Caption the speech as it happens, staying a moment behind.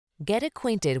Get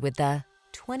acquainted with the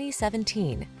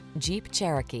 2017 Jeep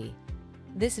Cherokee.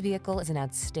 This vehicle is an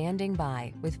outstanding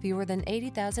buy with fewer than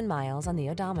 80,000 miles on the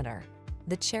odometer.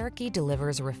 The Cherokee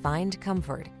delivers refined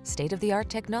comfort, state-of-the-art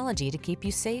technology to keep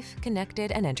you safe,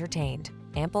 connected, and entertained,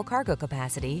 ample cargo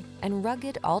capacity, and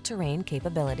rugged all-terrain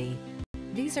capability.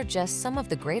 These are just some of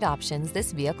the great options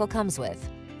this vehicle comes with: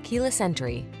 keyless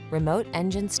entry, remote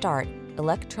engine start,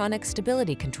 electronic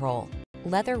stability control,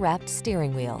 leather-wrapped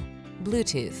steering wheel,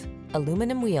 Bluetooth,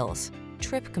 aluminum wheels,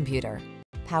 trip computer,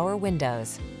 power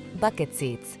windows, bucket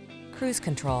seats, cruise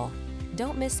control.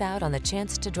 Don't miss out on the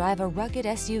chance to drive a rugged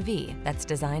SUV that's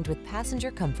designed with passenger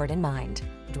comfort in mind.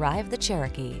 Drive the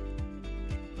Cherokee.